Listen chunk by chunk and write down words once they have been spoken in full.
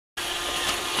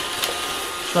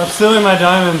Stop stealing my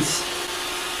diamonds.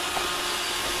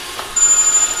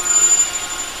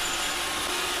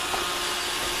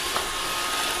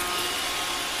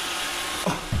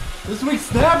 This week's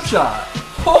Snapshot.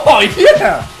 Oh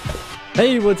yeah!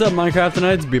 Hey, what's up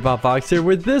Minecraftonites? Bebop Fox here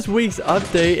with this week's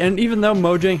update. And even though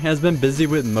Mojang has been busy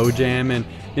with Mojam and,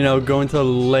 you know, going to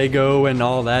Lego and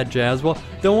all that jazz, well,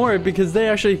 don't worry because they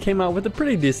actually came out with a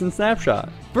pretty decent snapshot.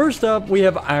 First up, we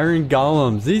have iron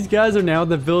golems. These guys are now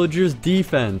the villagers'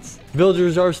 defense.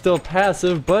 Villagers are still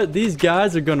passive, but these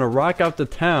guys are gonna rock out the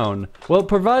town. Well,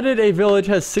 provided a village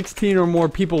has 16 or more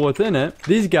people within it,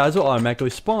 these guys will automatically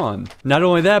spawn. Not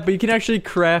only that, but you can actually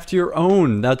craft your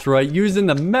own. That's right, using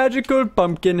the magical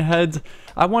pumpkin heads.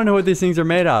 I want to know what these things are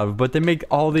made out of, but they make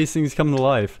all these things come to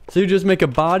life. So you just make a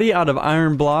body out of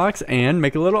iron blocks and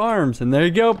make a little arms. And there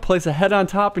you go, place a head on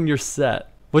top and you're set.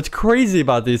 What's crazy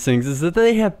about these things is that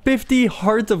they have 50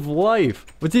 hearts of life.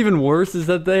 What's even worse is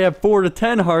that they have 4 to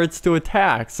 10 hearts to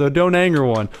attack, so don't anger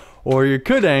one. Or you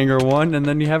could anger one and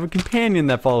then you have a companion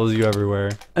that follows you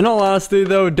everywhere. In all honesty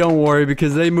though, don't worry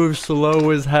because they move slow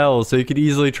as hell, so you could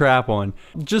easily trap one.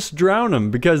 Just drown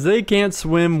them because they can't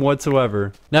swim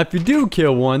whatsoever. Now if you do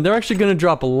kill one, they're actually going to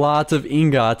drop lots of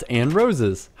ingots and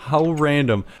roses. How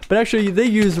random. But actually they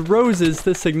use roses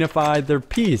to signify their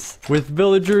peace with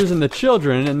villagers and the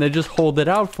children, and they just hold it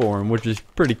out for them, which is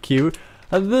pretty cute.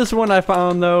 This one I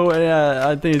found though,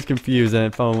 I think it's confused and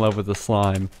it fell in love with the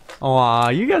slime. Aw,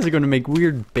 you guys are going to make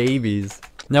weird babies.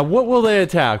 Now what will they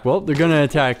attack? Well, they're going to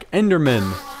attack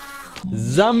Endermen,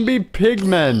 zombie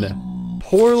pigmen,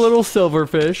 poor little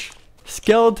silverfish,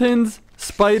 skeletons,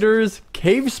 spiders,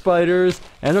 cave spiders,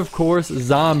 and of course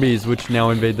zombies, which now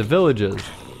invade the villages.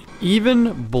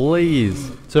 Even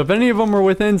Blaze. So if any of them are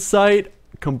within sight,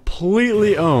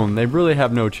 completely owned. They really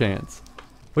have no chance.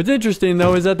 What's interesting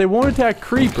though is that they won't attack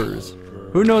creepers.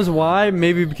 Who knows why?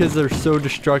 Maybe because they're so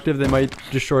destructive they might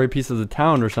destroy a piece of the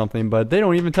town or something, but they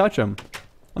don't even touch them.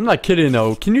 I'm not kidding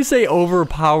though. Can you say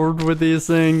overpowered with these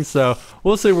things? So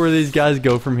we'll see where these guys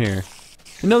go from here.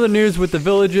 In other news with the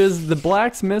villages, the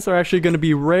blacksmiths are actually going to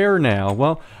be rare now.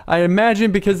 Well, I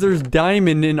imagine because there's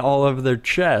diamond in all of their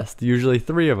chests, usually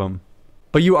 3 of them.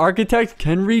 But you architects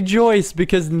can rejoice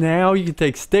because now you can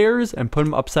take stairs and put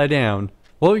them upside down.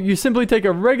 Well, you simply take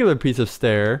a regular piece of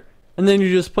stair, and then you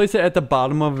just place it at the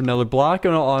bottom of another block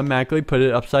and it'll automatically put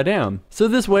it upside down. So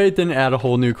this way it didn't add a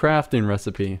whole new crafting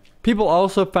recipe. People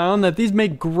also found that these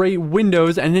make great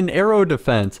windows and an arrow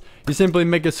defense. You simply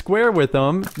make a square with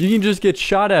them, you can just get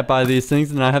shot at by these things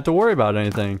and not have to worry about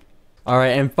anything.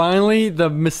 Alright, and finally, the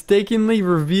mistakenly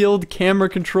revealed camera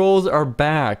controls are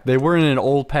back. They were in an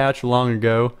old patch long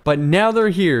ago, but now they're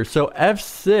here. So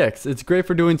F6, it's great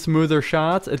for doing smoother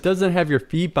shots. It doesn't have your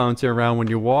feet bouncing around when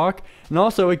you walk, and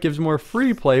also it gives more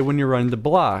free play when you run into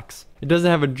blocks. It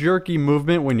doesn't have a jerky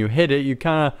movement when you hit it, you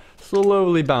kind of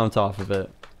slowly bounce off of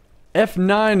it.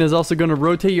 F9 is also going to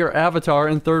rotate your avatar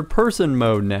in third person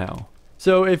mode now.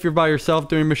 So if you're by yourself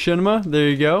doing machinima, there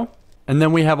you go. And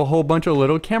then we have a whole bunch of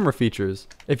little camera features.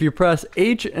 If you press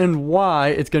H and Y,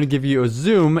 it's going to give you a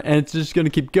zoom, and it's just going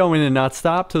to keep going and not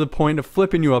stop to the point of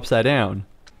flipping you upside down.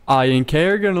 I and K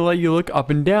are going to let you look up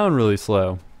and down really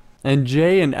slow. And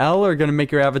J and L are going to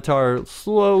make your avatar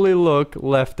slowly look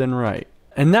left and right.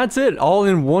 And that's it, all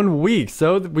in 1 week.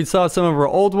 So we saw some of our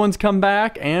old ones come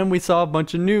back, and we saw a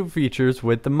bunch of new features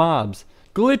with the mobs.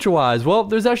 Glitch-wise, well,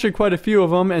 there's actually quite a few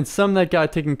of them, and some that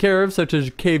got taken care of, such as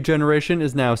cave generation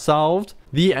is now solved.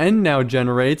 The end now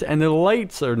generates, and the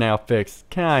lights are now fixed,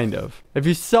 kind of. If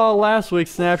you saw last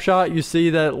week's snapshot, you see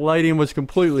that lighting was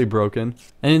completely broken.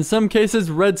 And in some cases,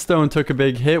 redstone took a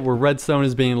big hit where redstone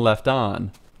is being left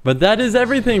on. But that is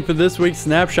everything for this week's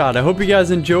snapshot. I hope you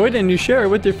guys enjoyed and you share it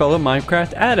with your fellow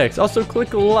Minecraft addicts. Also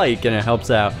click like and it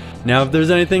helps out. Now if there's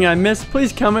anything I missed,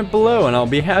 please comment below and I'll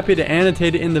be happy to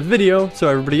annotate it in the video so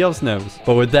everybody else knows.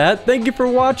 But with that, thank you for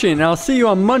watching and I'll see you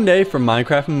on Monday for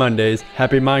Minecraft Mondays.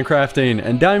 Happy Minecrafting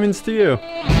and diamonds to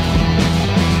you.